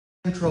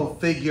Central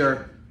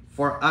figure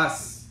for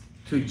us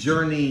to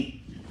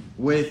journey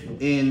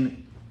with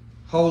in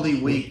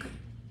Holy Week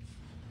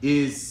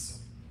is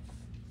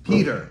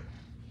Peter,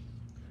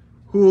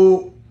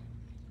 who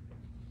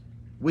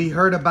we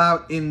heard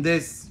about in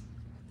this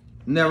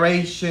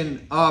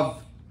narration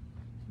of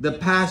the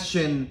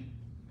Passion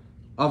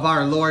of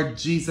our Lord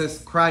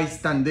Jesus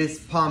Christ on this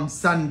Palm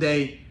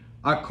Sunday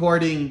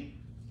according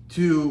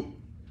to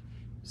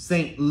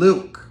St.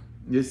 Luke.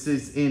 This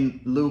is in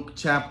Luke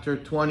chapter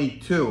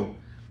 22,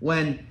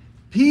 when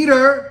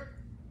Peter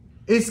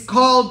is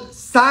called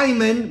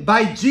Simon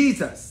by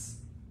Jesus.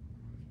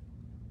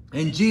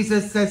 And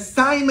Jesus says,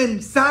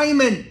 "Simon,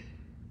 Simon,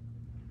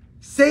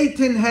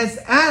 Satan has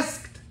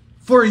asked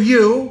for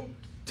you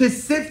to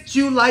sift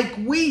you like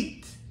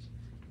wheat.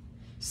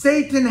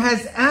 Satan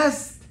has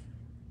asked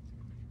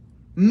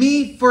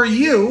me for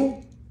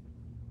you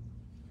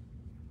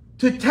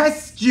to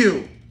test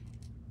you.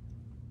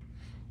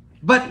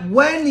 But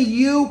when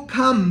you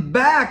come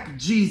back,"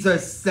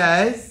 Jesus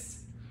says,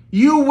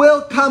 "you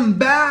will come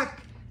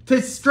back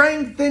to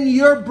strengthen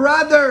your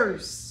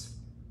brothers."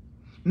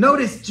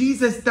 Notice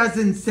Jesus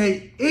doesn't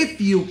say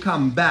if you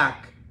come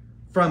back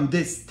from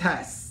this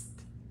test,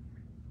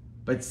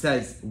 but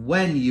says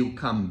when you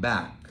come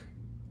back.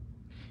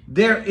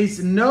 There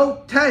is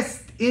no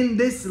test in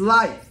this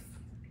life,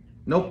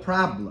 no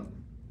problem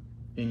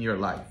in your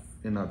life,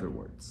 in other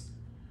words,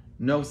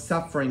 no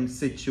suffering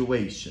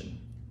situation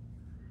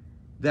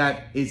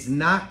that is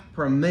not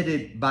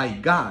permitted by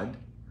God,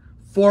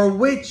 for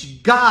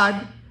which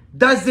God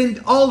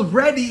doesn't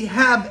already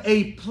have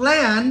a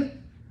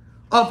plan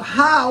of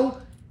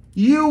how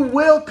you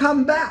will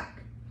come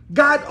back.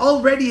 God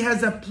already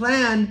has a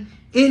plan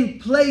in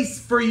place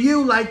for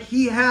you, like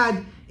he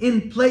had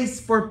in place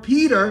for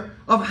Peter,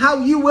 of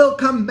how you will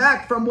come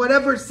back from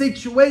whatever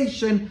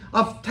situation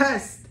of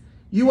test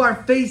you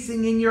are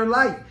facing in your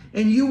life.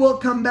 And you will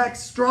come back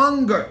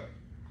stronger,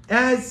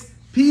 as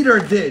Peter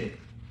did.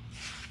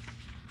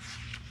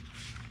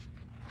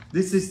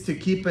 This is to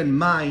keep in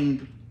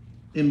mind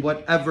in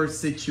whatever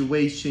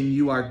situation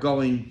you are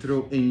going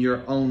through in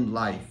your own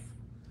life,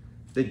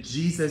 that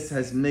Jesus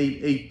has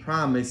made a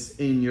promise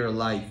in your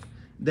life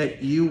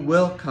that you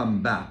will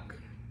come back.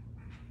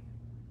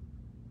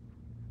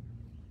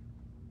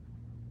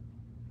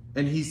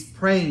 And he's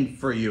praying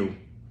for you.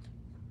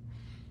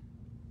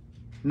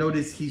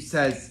 Notice he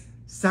says,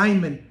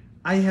 "Simon,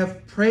 I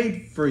have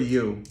prayed for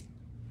you."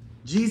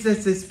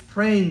 Jesus is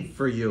praying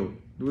for you.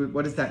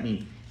 What does that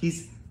mean?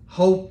 He's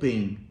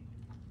hoping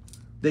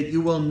that you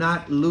will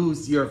not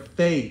lose your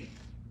faith.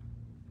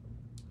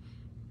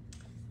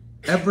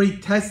 Every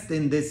test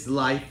in this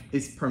life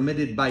is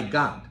permitted by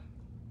God.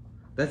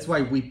 That's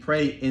why we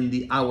pray in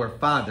the Our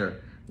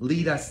Father,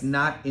 "Lead us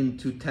not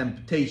into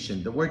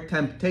temptation." The word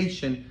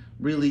temptation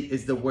really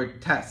is the word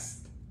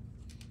test.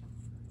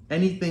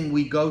 Anything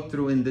we go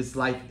through in this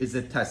life is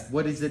a test.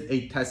 What is it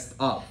a test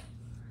of?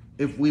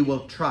 If we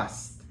will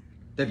trust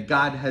that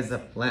God has a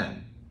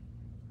plan,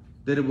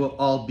 that it will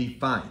all be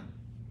fine,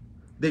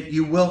 that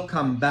you will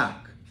come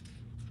back.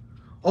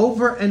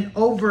 Over and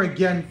over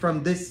again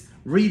from this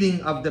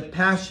reading of the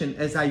Passion,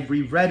 as I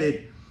reread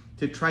it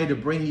to try to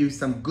bring you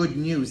some good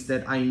news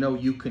that I know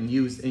you can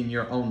use in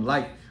your own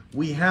life,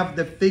 we have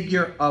the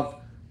figure of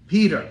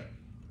Peter.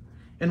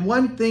 And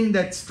one thing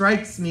that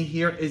strikes me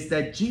here is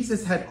that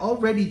Jesus had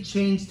already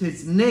changed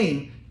his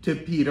name to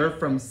Peter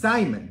from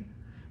Simon,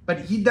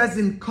 but he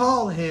doesn't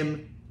call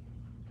him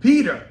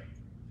Peter.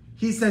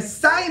 He says,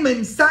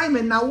 "Simon,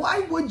 Simon." Now, why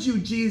would you,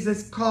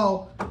 Jesus,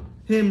 call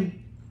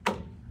him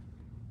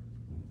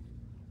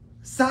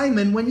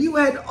Simon when you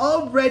had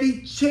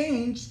already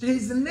changed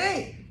his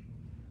name?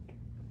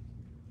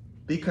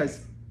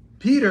 Because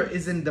Peter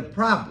isn't the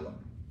problem.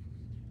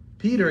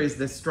 Peter is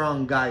the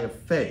strong guy of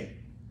faith,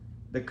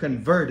 the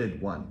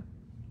converted one.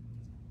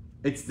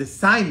 It's the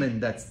Simon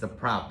that's the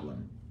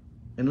problem.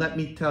 And let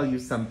me tell you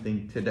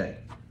something today.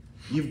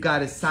 You've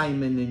got a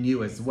Simon in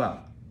you as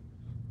well,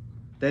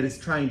 that is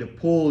trying to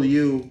pull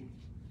you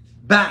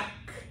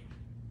back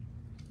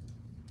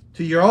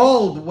to your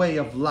old way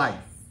of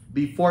life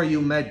before you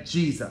met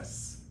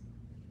Jesus.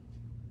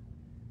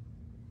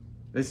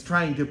 It's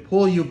trying to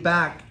pull you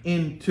back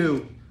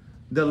into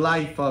the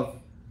life of,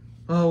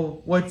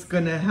 "Oh, what's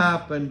going to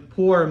happen?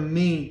 Poor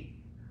me.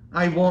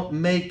 I won't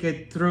make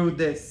it through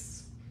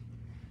this."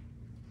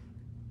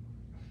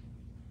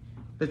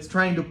 It's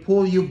trying to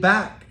pull you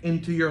back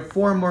into your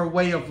former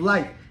way of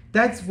life.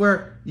 That's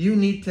where you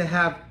need to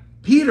have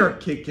Peter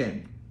kick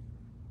in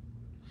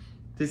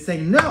to say,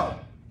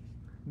 "No,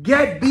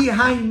 get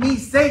behind me,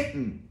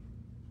 Satan.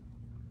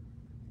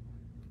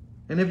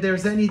 And if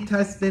there's any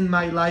test in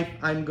my life,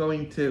 I'm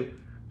going to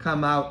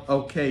come out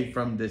okay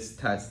from this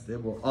test.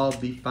 It will all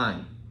be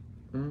fine.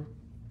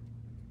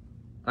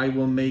 I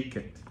will make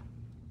it.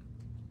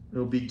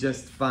 It'll be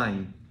just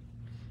fine."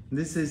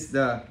 This is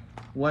the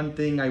one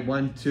thing I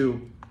want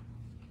to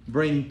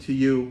bring to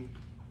you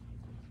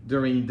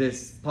during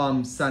this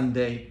Palm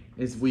Sunday,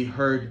 as we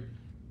heard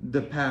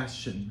the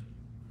Passion.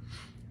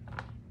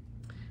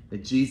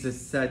 That Jesus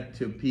said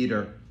to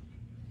Peter,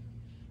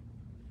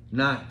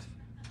 Not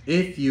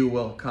if you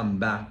will come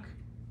back,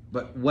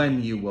 but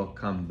when you will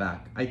come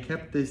back. I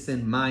kept this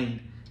in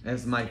mind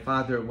as my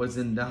father was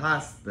in the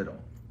hospital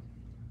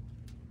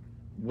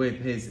with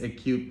his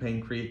acute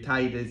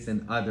pancreatitis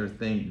and other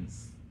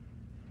things.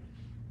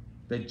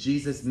 That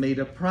Jesus made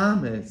a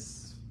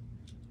promise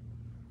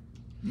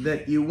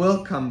that you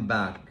will come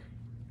back.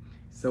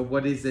 So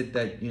what is it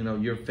that,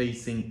 you're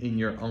facing in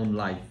your own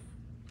life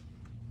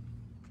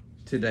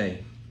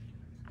today?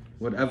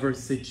 Whatever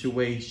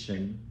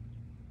situation,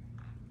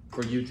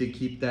 for you to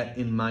keep that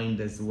in mind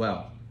as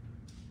well.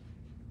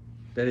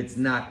 That it's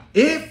not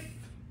if,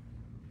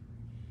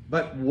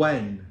 but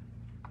when.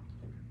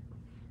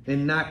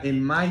 And not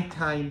in my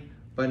time,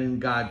 but in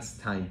God's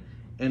time.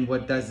 And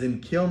what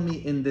doesn't kill me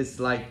in this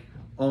life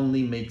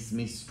only makes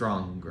me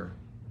stronger.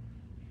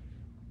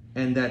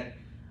 And that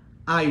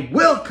I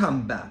will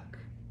come back.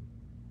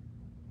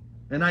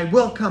 And I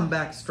will come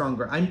back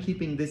stronger. I'm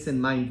keeping this in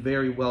mind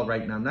very well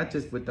right now. Not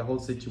just with the whole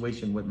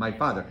situation with my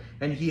father.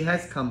 And he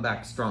has come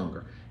back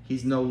stronger.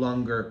 He's no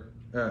longer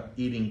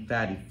eating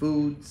fatty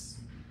foods.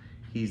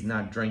 He's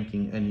not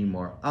drinking any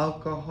more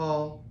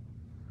alcohol.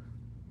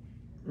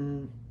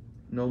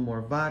 No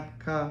more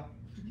vodka.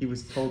 He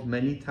was told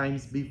many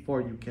times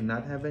before, you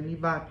cannot have any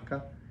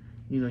vodka.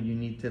 You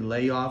need to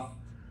lay off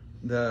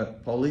the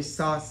Polish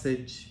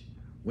sausage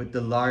with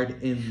the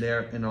lard in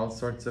there and all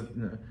sorts of...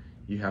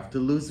 You have to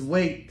lose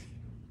weight.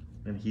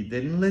 And he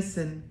didn't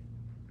listen.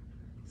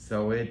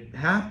 So it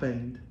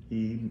happened.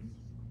 He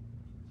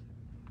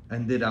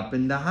ended up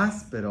in the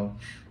hospital.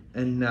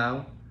 And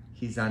now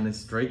he's on a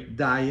strict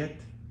diet.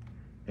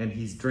 And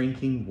he's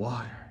drinking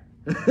water.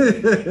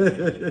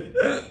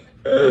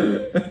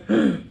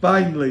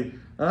 Finally.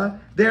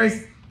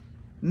 There's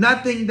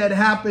nothing that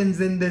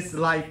happens in this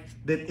life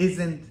that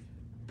isn't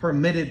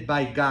permitted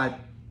by God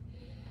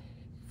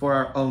for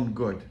our own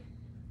good.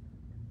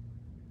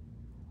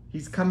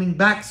 He's coming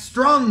back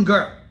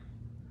stronger.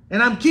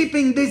 And I'm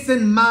keeping this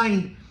in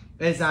mind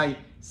as I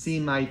see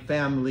my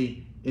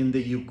family in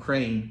the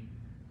Ukraine.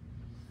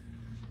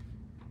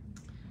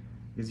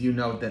 Because you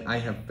know that I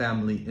have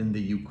family in the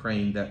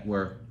Ukraine that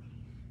were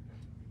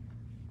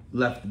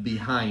left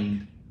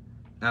behind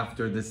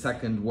after the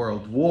Second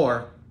World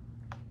War.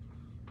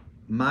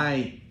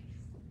 My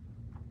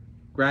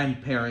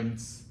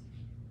grandparents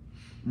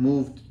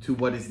moved to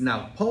what is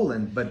now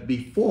Poland, but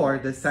before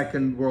the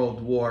Second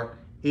World War,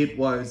 it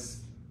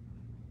was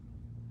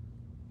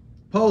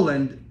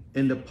Poland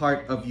in the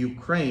part of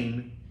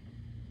Ukraine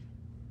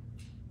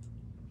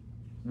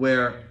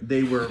where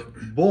they were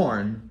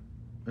born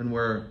and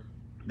where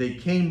they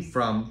came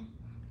from.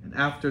 And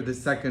after the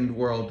Second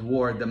World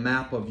War, the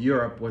map of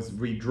Europe was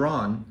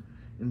redrawn.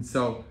 And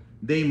so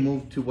they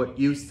moved to what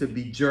used to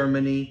be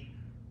Germany,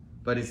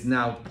 but is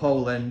now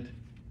Poland.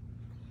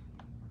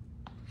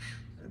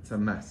 It's a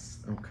mess,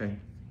 okay?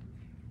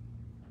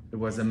 It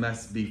was a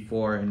mess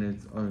before, and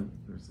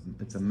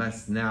it's a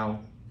mess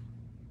now.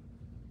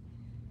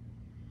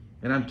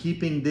 And I'm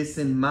keeping this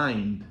in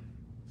mind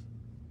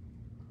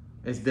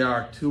as there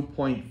are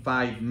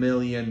 2.5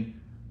 million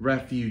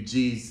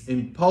refugees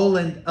in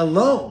Poland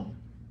alone.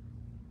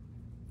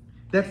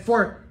 That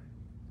for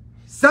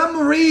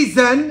some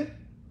reason,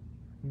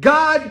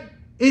 God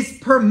is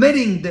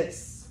permitting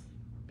this.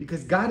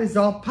 Because God is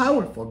all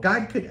powerful.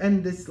 God could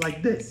end this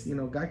like this.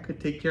 God could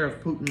take care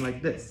of Putin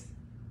like this.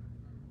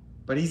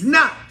 But he's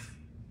not.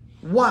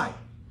 Why?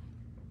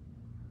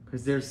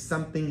 Because there's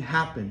something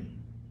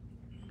happening.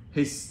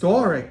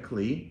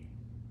 Historically,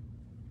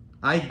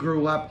 I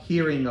grew up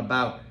hearing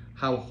about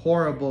how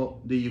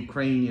horrible the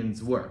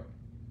Ukrainians were.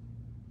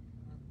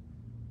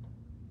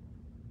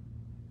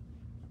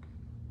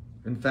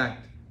 In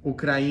fact,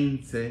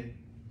 Ukraińcy,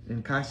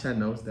 and Kasia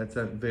knows,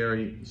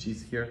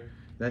 she's here,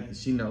 that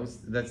she knows,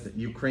 that's the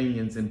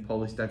Ukrainians in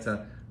Polish, that's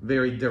a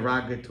very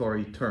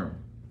derogatory term,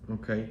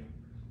 okay,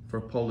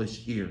 for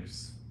Polish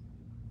ears.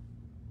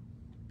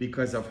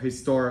 Because of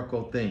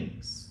historical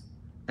things.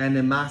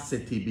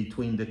 Animosity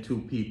between the two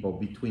people,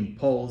 between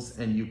Poles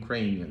and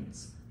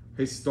Ukrainians.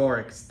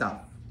 Historic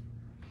stuff.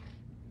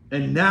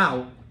 And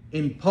now,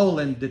 in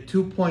Poland, the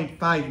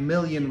 2.5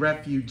 million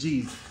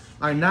refugees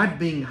are not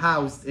being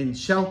housed in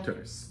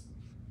shelters.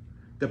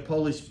 The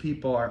Polish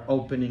people are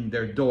opening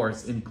their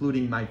doors,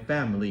 including my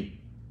family.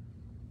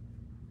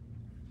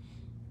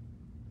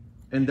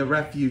 And the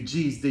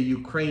refugees, the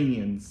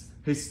Ukrainians,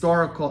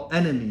 historical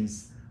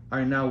enemies,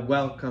 are now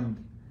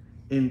welcomed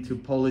into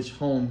Polish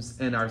homes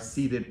and are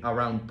seated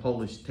around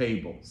Polish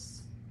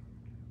tables.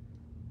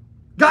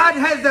 God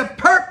has a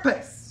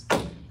purpose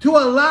to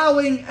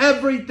allowing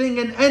everything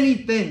and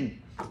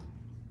anything.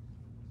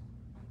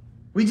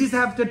 We just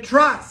have to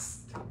trust.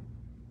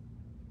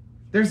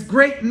 There's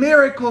great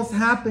miracles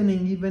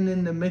happening even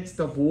in the midst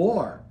of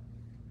war.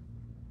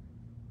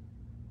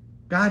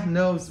 God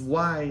knows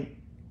why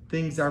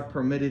things are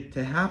permitted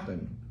to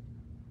happen.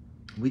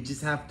 We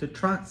just have to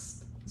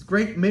trust. There's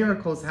great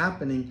miracles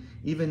happening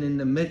even in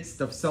the midst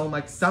of so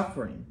much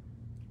suffering.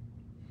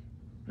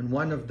 And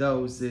one of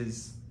those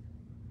is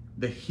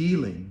the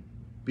healing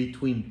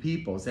between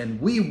peoples.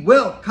 And we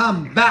will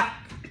come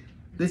back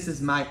This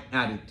is my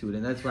attitude,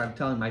 and that's what I'm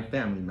telling my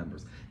family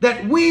members.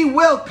 That we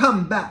will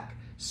come back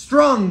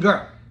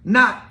stronger.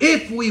 Not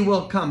if we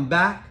will come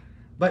back,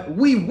 but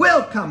we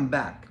will come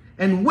back.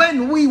 And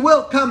when we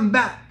will come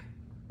back,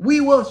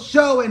 we will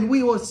show and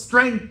we will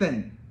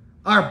strengthen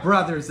our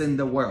brothers in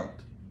the world.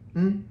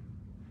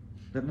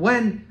 That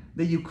when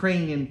the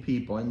Ukrainian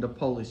people and the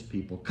Polish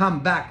people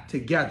come back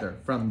together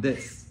from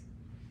this,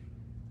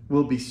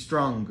 we'll be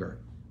stronger.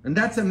 And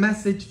that's a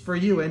message for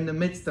you in the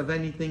midst of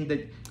anything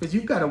that, because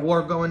you've got a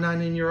war going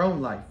on in your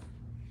own life.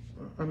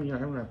 I mean, I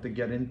don't have to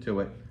get into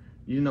it.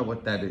 You know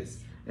what that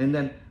is. And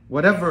then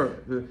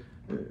whatever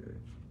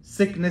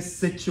sickness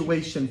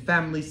situation,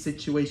 family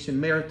situation,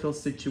 marital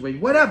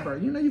situation, whatever,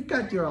 you know, you've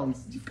got your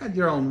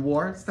own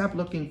war. Stop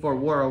looking for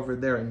war over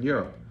there in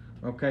Europe,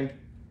 okay?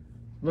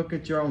 Look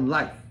at your own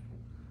life.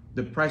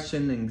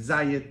 Depression,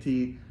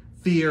 anxiety,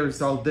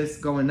 fears, all this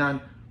going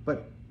on.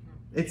 But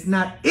it's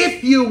not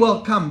if you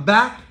will come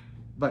back,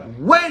 but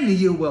when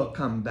you will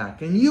come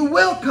back. And you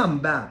will come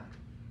back.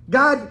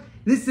 God,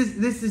 this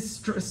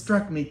is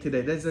struck me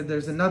today.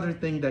 There's another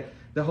thing that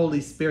the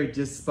Holy Spirit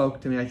just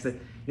spoke to me. I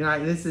said, you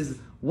know, this is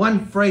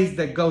one phrase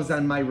that goes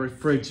on my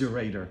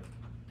refrigerator,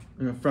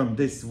 you know, from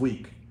this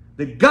week.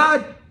 That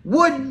God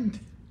wouldn't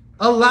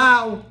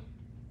allow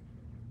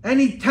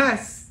any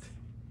test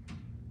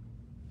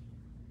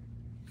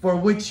for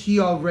which he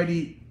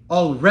already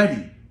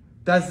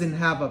doesn't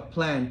have a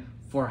plan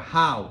for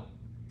how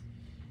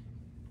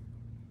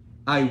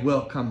I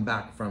will come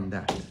back from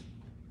that.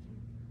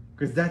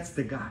 Because that's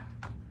the God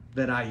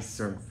that I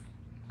serve.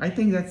 I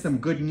think that's some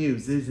good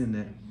news, isn't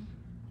it?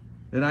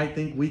 That I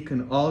think we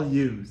can all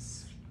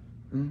use.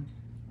 And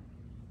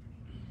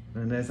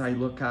as I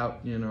look out,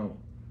 you know,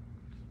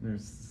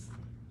 there's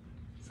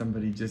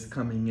somebody just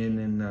coming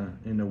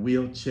in a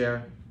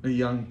wheelchair, a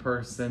young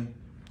person.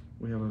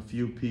 We have a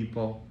few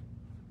people.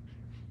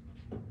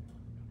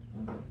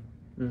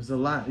 There's a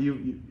lot.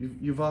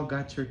 You've all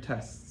got your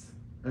tests,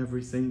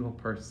 every single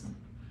person.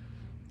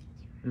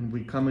 And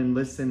we come and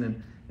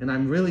listen, and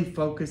I'm really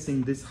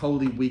focusing this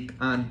Holy Week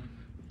on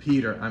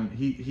Peter.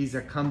 He's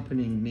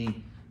accompanying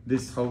me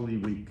this Holy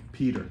Week,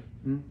 Peter,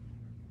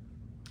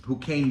 who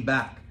came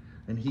back,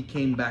 and he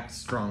came back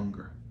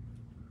stronger.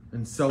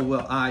 And so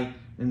will I,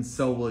 and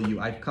so will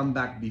you. I've come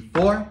back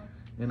before,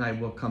 and I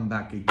will come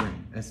back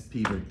again, as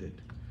Peter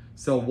did.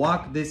 So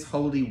walk this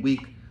Holy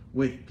Week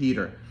with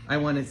Peter. I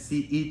want to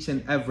see each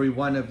and every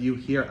one of you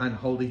here on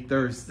Holy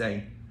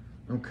Thursday,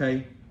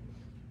 okay?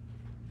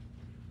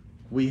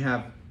 We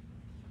have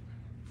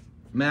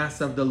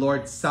Mass of the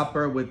Lord's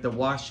Supper with the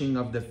washing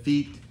of the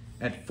feet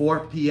at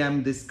 4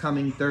 p.m. this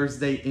coming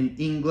Thursday in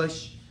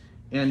English,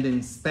 and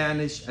in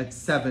Spanish at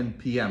 7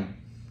 p.m.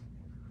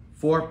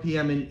 4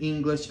 p.m. in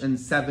English and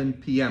 7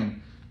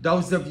 p.m.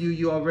 Those of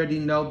you already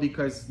know,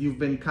 because you've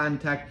been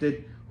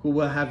contacted, who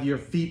will have your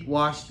feet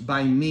washed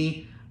by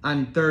me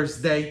on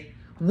Thursday.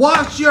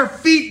 Wash your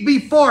feet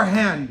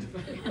beforehand.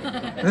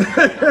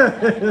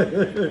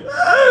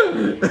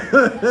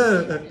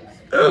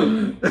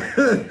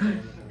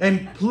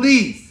 And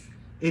please,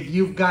 if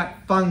you've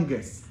got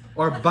fungus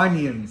or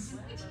bunions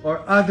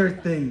or other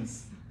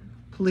things,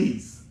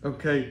 please,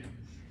 okay?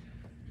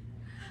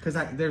 Because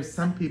there's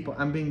some people,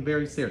 I'm being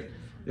very serious.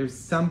 There's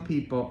some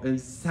people,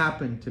 it's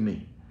happened to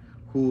me,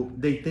 who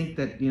they think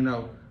that, you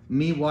know,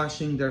 me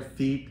washing their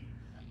feet,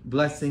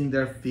 blessing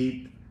their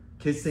feet,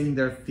 kissing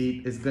their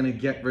feet is going to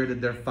get rid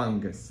of their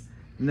fungus.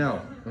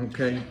 No,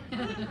 okay?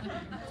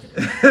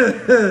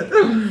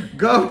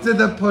 Go to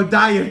the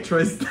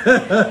podiatrist.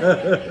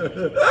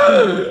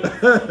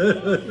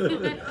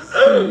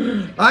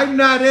 I'm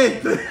not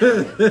it.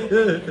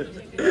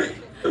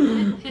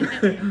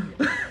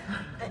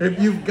 If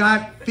you've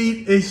got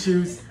feet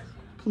issues,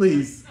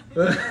 please.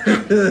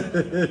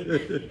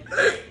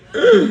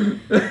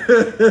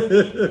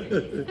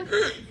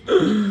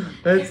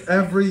 It's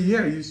every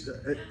year.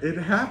 It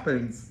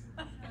happens.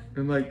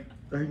 I'm like,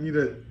 I need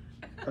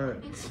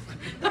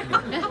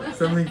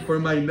something for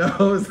my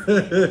nose.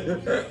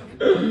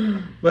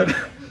 But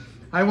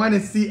I want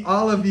to see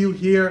all of you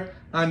here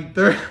on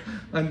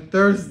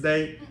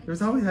Thursday.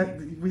 There's always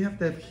we have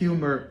to have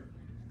humor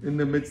in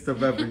the midst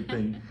of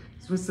everything.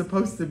 This was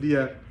supposed to be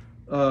a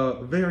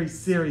very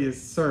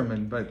serious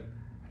sermon, but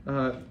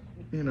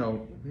you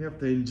know, we have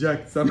to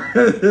inject some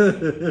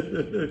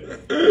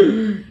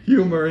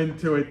humor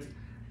into it.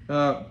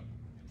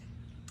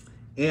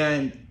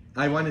 And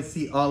I want to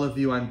see all of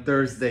you on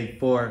Thursday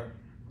for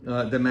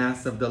the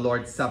Mass of the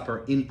Lord's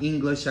Supper in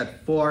English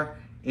at 4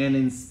 and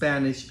in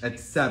Spanish at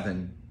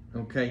 7.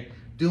 Okay?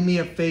 Do me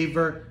a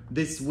favor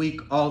this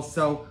week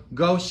also.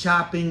 Go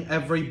shopping,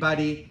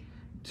 everybody,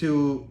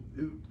 to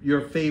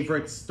your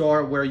favorite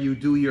store where you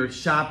do your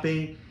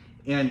shopping,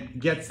 and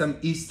get some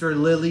Easter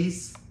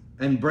lilies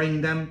and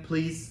bring them,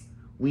 please.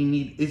 We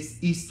need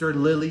Easter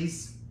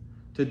lilies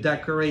to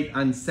decorate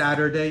on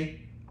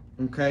Saturday.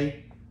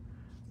 Okay?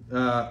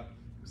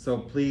 So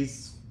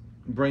please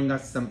bring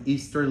us some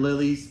Easter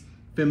lilies.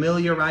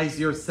 Familiarize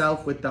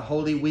yourself with the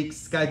Holy Week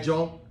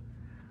schedule.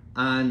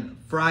 On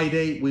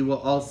Friday, we will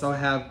also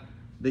have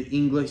the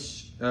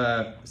English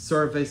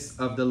service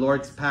of the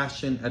Lord's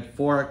Passion at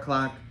 4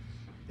 o'clock.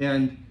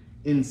 And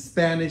in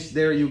Spanish,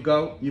 there you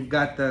go. You've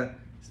got the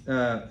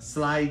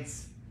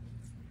slides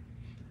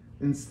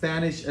in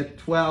Spanish at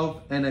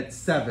 12 and at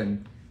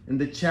 7. And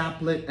the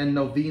Chaplet and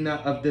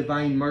Novena of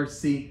Divine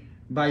Mercy,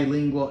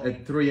 bilingual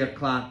at 3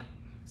 o'clock.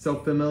 So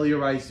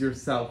familiarize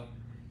yourself.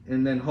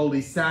 And then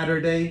Holy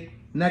Saturday,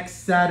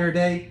 next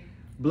Saturday,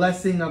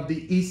 Blessing of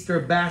the Easter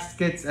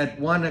baskets at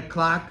 1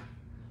 o'clock.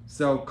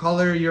 So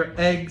color your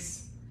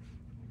eggs,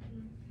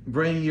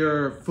 bring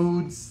your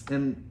foods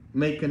and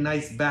make a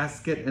nice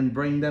basket and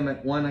bring them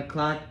at 1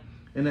 o'clock.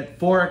 And at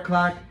 4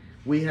 o'clock,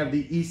 we have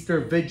the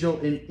Easter Vigil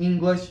in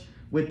English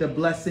with the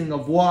blessing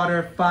of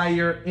water,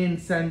 fire,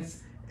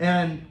 incense,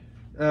 and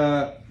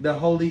the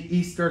Holy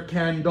Easter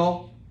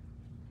candle.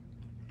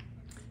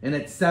 And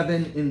at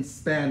 7 in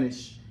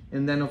Spanish.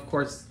 And then, of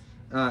course,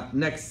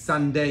 next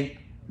Sunday,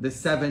 the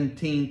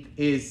 17th,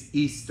 is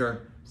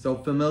Easter. So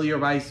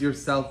familiarize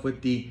yourself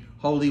with the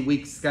Holy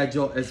Week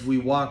schedule as we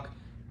walk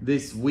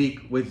this week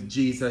with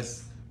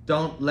Jesus.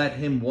 Don't let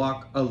him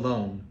walk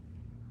alone.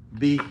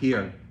 Be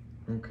here,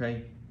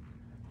 okay?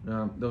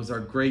 Those are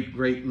great,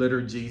 great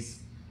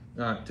liturgies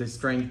to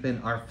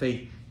strengthen our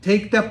faith.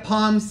 Take the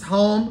palms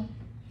home.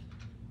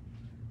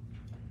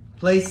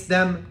 Place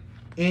them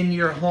in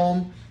your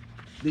home.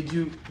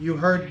 You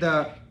heard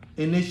the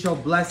initial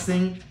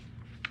blessing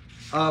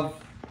of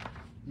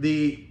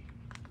the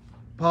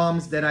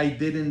palms that I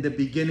did in the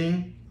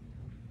beginning?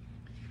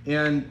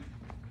 And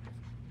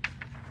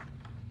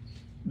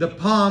the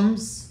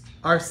palms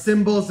are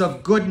symbols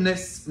of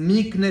goodness,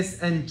 meekness,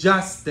 and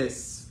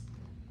justice.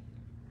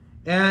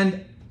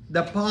 And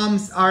the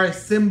palms are a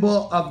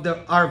symbol of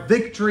our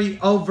victory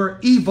over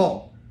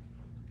evil.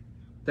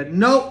 That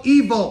no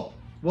evil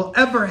will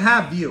ever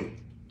have you.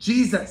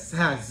 Jesus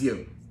has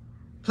you.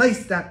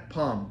 Place that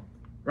palm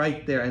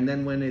right there. And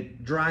then when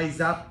it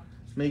dries up,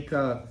 make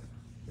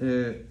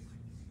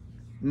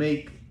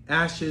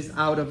ashes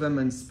out of them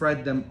and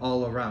spread them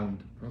all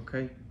around.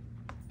 Okay?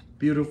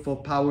 Beautiful,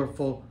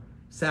 powerful,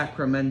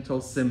 sacramental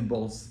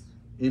symbols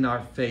in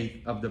our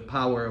faith of the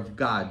power of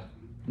God,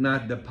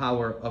 not the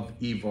power of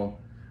evil.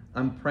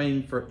 I'm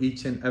praying for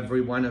each and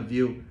every one of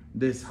you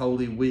this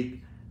Holy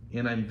Week,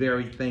 and I'm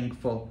very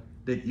thankful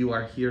that you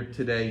are here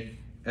today,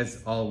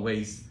 as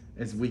always,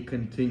 as we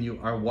continue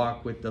our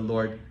walk with the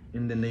Lord,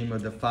 in the name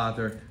of the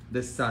Father,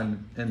 the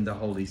Son, and the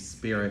Holy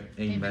Spirit.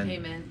 Amen.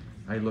 Amen.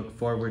 I look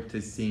forward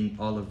to seeing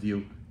all of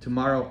you.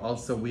 Tomorrow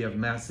also we have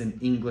Mass in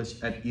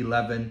English at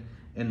 11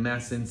 and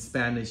Mass in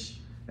Spanish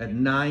at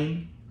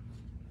 9,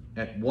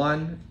 at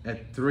 1,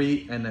 at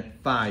 3, and at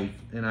 5.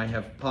 And I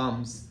have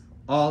palms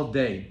all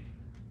day.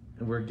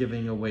 And we're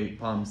giving away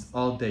palms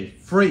all day.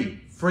 Free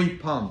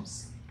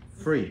palms.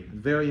 Free.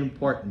 Very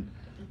important.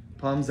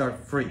 Palms are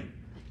free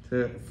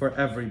for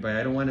everybody.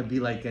 I don't want to be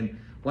like in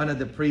one of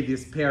the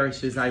previous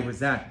parishes I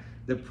was at.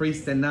 The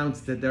priest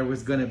announced that there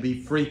was going to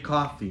be free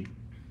coffee.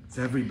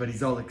 So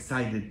everybody's all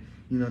excited.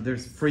 You know,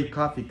 there's free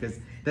coffee, because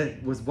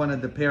that was one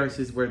of the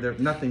parishes where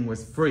nothing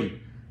was free.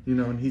 You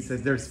know, and he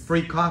says there's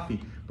free coffee.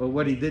 But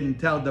what he didn't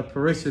tell the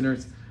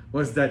parishioners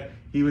was that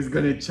he was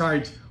going to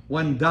charge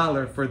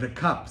 $1 for the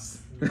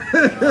cups.